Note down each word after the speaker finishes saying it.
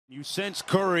You sense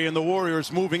Curry and the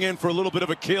Warriors moving in for a little bit of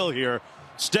a kill here.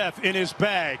 Steph in his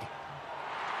bag.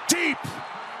 Deep!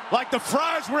 Like the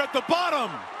fries were at the bottom.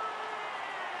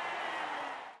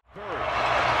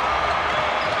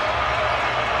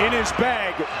 In his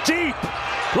bag. Deep!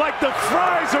 Like the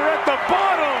fries are at the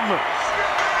bottom.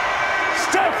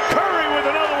 Steph Curry with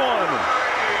another one.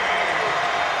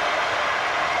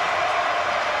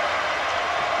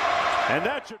 And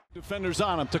that's defenders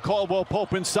on him to Caldwell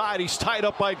Pope inside. He's tied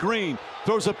up by Green.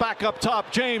 Throws it back up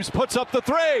top. James puts up the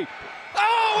three.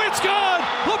 Oh, it's gone!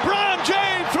 LeBron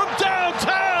James from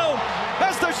downtown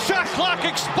as the shot clock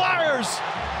expires.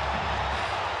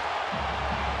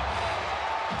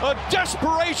 A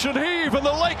desperation heave, and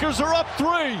the Lakers are up 3.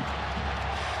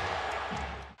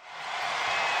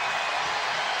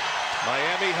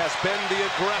 Miami has been the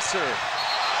aggressor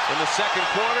in the second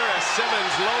quarter as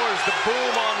Simmons lowers the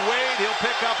boom on Wade. He'll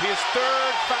pick up his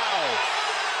 3rd foul.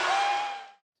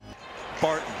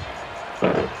 Barton.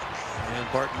 And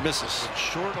Barton misses.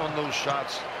 Short on those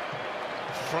shots.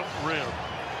 Front rim.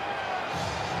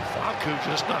 Facu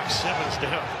just knocked Simmons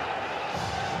down.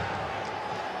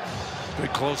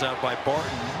 Good closeout by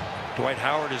Barton. Dwight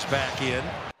Howard is back in.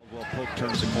 Well, Pope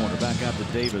turns the corner. Back out to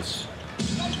Davis.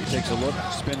 He takes a look,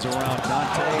 spins around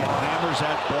Dante, and hammers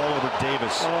that ball over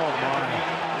Davis. Oh, my.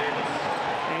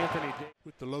 Anthony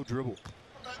with the low dribble.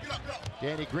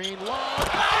 Danny Green, long.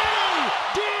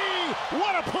 D!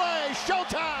 What a play!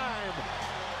 Showtime!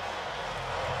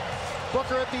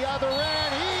 Booker at the other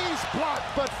end. He's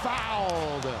blocked but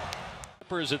fouled.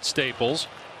 Clippers at Staples.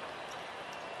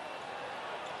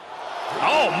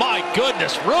 Oh, my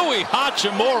goodness. Rui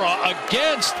Hachimura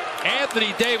against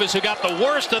Anthony Davis, who got the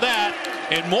worst of that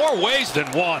in more ways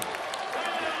than one.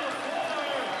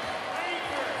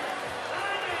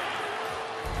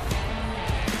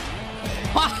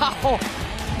 Wow.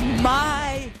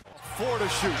 My. 4 to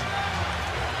shoot.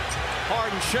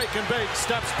 Harden shake and bake.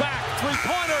 Steps back.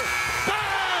 Three-pointer. Bang!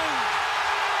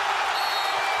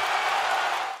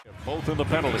 Both in the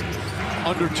penalty.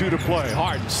 Under 2 to play.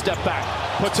 Harden step back.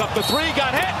 Puts up the 3.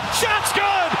 Got hit. Shot's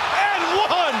good. And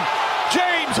 1.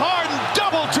 James Harden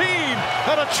double team.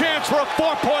 And a chance for a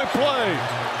 4-point play.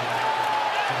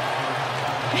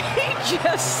 He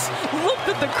just looked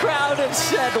at the crowd and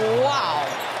said, wow.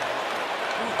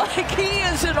 Like he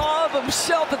is in awe of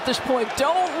himself at this point.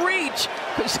 Don't reach,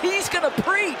 because he's going to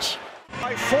preach.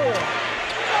 By 4.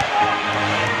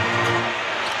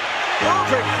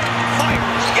 Irving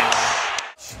fires.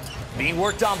 Yes! Being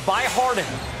worked on by Harden.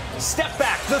 Step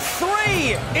back. The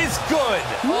 3 is good.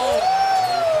 Oh,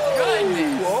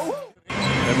 goodness. Whoa.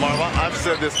 And Marv, I've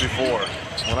said this before.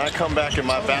 When I come back in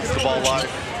my basketball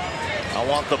life, I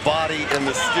want the body and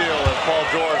the skill as Paul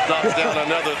George knocks down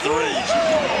another 3.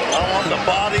 I want the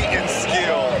body and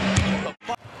skill.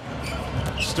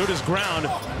 Stood his ground.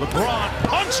 LeBron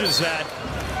punches that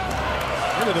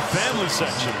into the family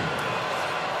section.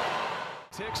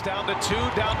 Ticks down to 2,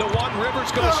 down to 1.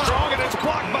 Rivers goes strong, and it's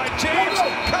blocked by James.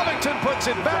 Covington puts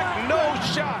it back. No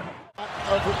shot.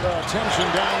 Tension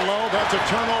down low. That's a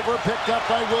turnover picked up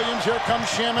by Williams. Here comes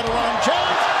Shaman around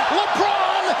James.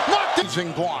 LeBron knocked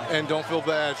it. Block. And don't feel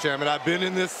bad, Shaman. I've been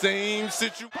in this same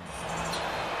situation.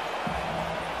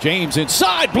 James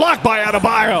inside, blocked by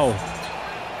Adebayo.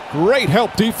 Great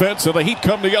help defense, and the Heat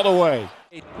come the other way.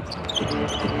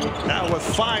 Now with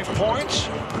 5 points,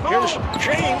 here's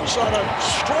James on a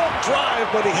strong drive,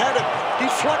 but he had it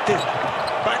deflected.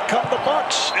 Back come the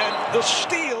Bucks, and the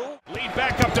steal. Lead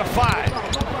back up to 5.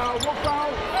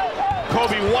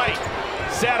 Kobe White,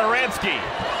 Zadaransky.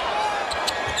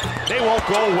 They won't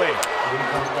go away.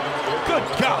 Good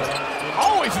God.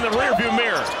 Always in the rearview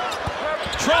mirror.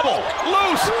 Trouble.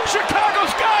 Loose.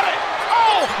 Chicago's got it.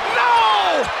 Oh,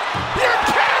 no! You're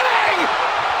kidding!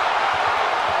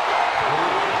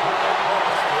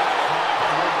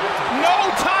 No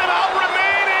timeout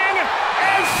remaining,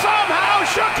 and somehow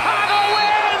Chicago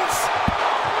wins!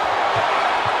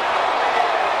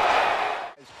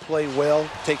 Play well,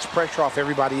 takes pressure off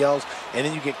everybody else, and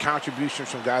then you get contributions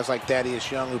from guys like Thaddeus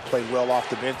Young, who played well off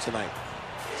the bench tonight.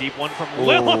 Deep one from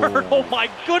Lillard. Oh, my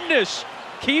goodness.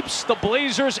 Keeps the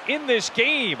Blazers in this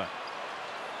game.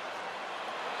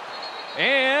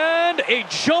 And a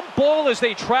jump ball as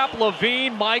they trap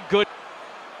Levine. My good.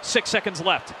 6 seconds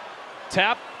left.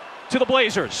 Tap to the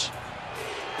Blazers.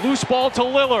 Loose ball to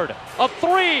Lillard. A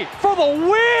 3 for the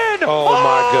win. Oh,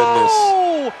 my goodness.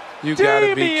 You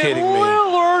gotta be kidding me.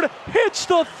 Lillard hits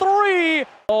the 3.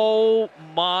 Oh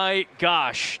my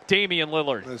gosh. Damian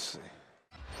Lillard. Let's see.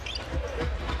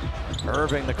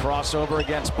 Irving, the crossover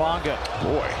against Bonga.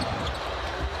 Boy.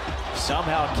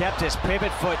 Somehow kept his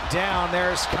pivot foot down.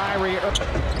 There's Kyrie Irving.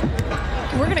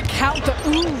 We're going to count the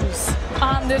oohs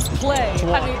on this play.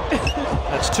 I mean,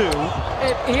 that's 2.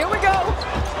 Here we go.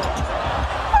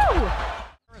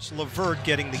 LeVert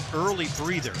getting the early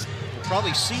breather. We'll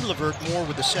probably see LeVert more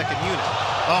with the second unit.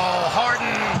 Oh,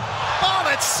 Harden. Oh,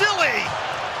 that's silly.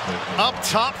 Up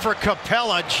top for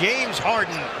Capella. James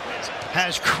Harden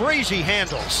has crazy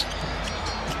handles.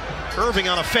 Irving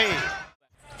on a fade.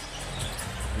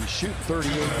 We shoot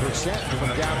 38%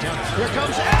 from downtown. Here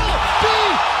comes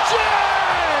LBJ!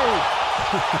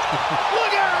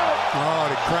 Look out! Oh,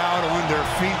 the crowd on their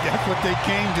feet. That's what they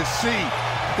came to see.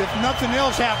 If nothing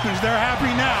else happens, they're happy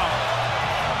now.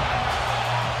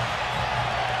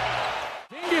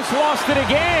 Vegas lost it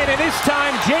again, and this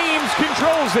time James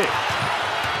controls it.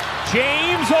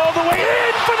 James all the way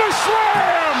in for the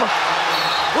slam!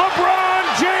 LeBron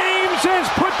James has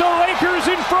put the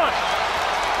Lakers in front.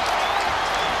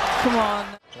 Come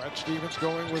on. Brad Stevens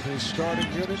going with his starting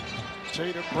unit.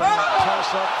 Tatum Brown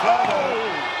toss up.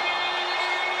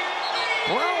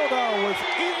 Brown with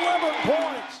 11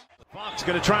 points. Fox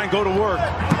going to try and go to work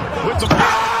with the He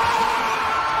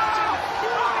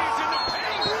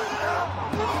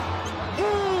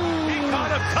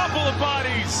caught a couple of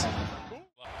bodies.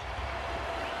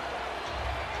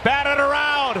 Batted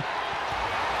around.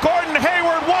 Gordon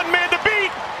Hayward, one man to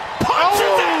beat. Punches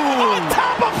it on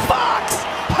top of Fox.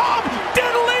 Hop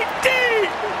diddly dee.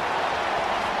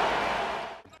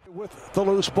 With the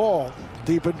loose ball.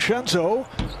 DiVincenzo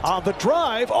on the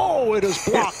drive. Oh, it is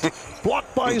blocked.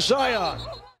 Blocked by Zion.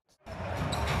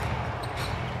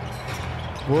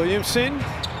 Williamson,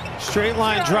 straight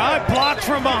line drive, blocked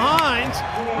from behind.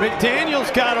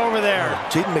 McDaniels got over there.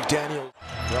 Jaden McDaniel.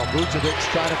 Well, Vucevic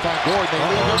trying to find Gordon. They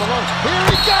leave him alone. Here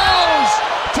he goes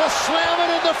to slam it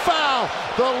in the foul.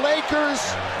 The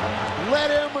Lakers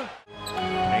let him.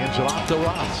 Hands it off to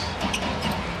Ross.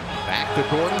 Back to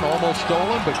Gordon, almost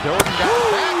stolen, but Gordon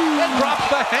got back and drops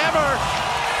the hammer.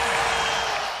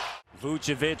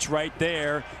 Vucevic right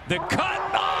there. The cut.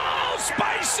 Oh,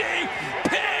 spicy.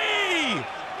 P.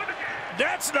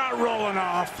 That's not rolling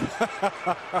off.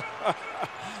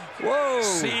 Whoa.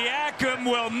 Siakam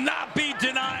will not be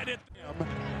denied it.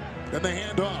 Then the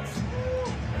handoff.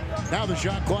 Now the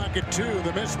shot clock at 2.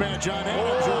 The mismatch on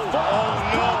Adams.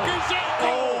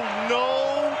 Oh,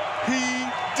 no, he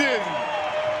didn't.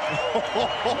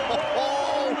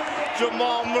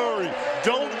 Jamal Murray,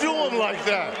 don't do him like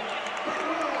that.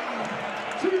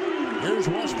 Here's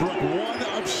Westbrook, 1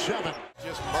 of 7.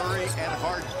 Just Murray and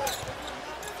Harden.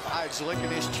 Hides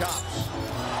licking his chops.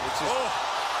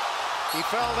 He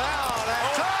fell down.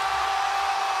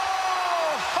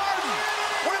 Harden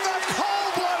with a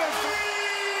cold-blooded.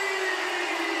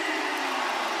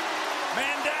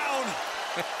 Man down.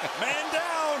 Man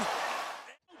down.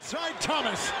 Outside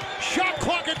Thomas. Shot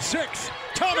clock at 6.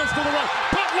 Thomas to the right.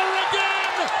 Butler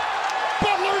again.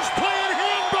 Butler's playing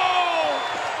handball.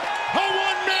 A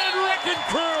one-man wrecking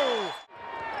crew.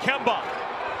 Kemba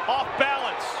off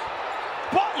balance.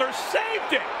 Butler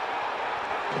saved it.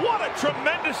 What a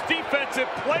tremendous defensive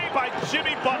play by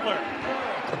Jimmy Butler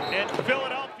in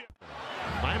Philadelphia.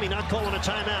 Miami not calling a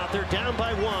timeout. They're down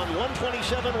by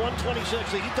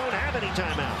 127-126. The Heat don't have any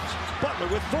timeouts. Butler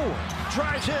with 4.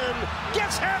 Drives in.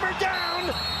 Gets hammered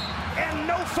down. And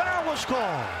no foul was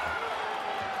called.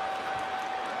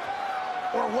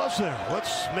 Or was there?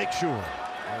 Let's make sure.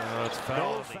 It's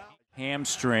foul. No foul.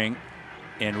 Hamstring.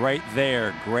 And right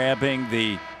there, grabbing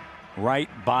the right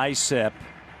bicep.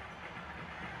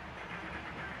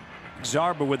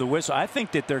 Zarba with a whistle. I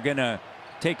think that they're going to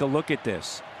take a look at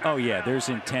this. Oh, yeah, there's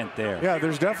intent there. Yeah,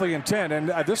 there's definitely intent.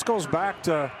 And this goes back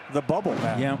to the bubble,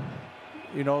 man. Yeah.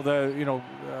 You know,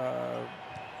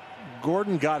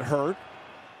 Gordon got hurt.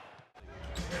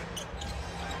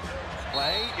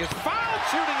 Play is fouled,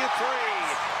 shooting at 3.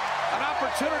 An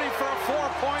opportunity for a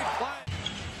 4-point play.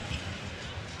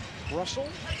 Russell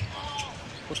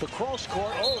with the cross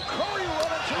court. Oh, Curry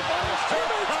running to the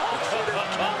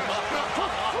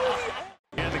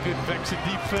And the good Vexen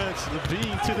defense.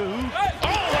 Levine to the hoop.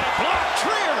 Oh, what a block!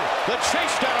 Trier, the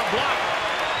chase down block.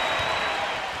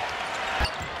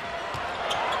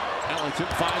 Ellington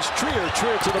finds Trier.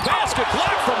 Trier to the basket.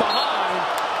 Block from behind.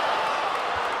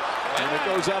 And it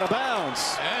goes out of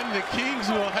bounds. And the Kings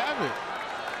will have it.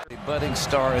 A budding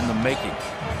star in the making.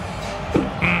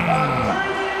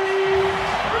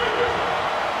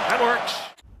 That works.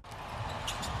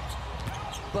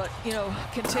 But, you know,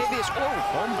 Kentavious.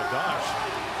 Oh my gosh.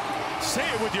 Say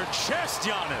it with your chest,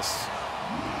 Giannis.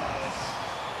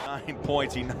 9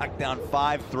 points. He knocked down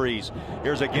 5 threes.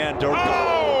 Here's again.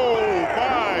 Oh,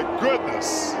 my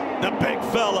goodness. The big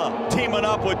fella teaming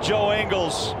up with Joe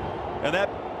Ingles. And that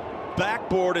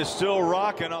backboard is still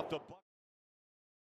rocking up the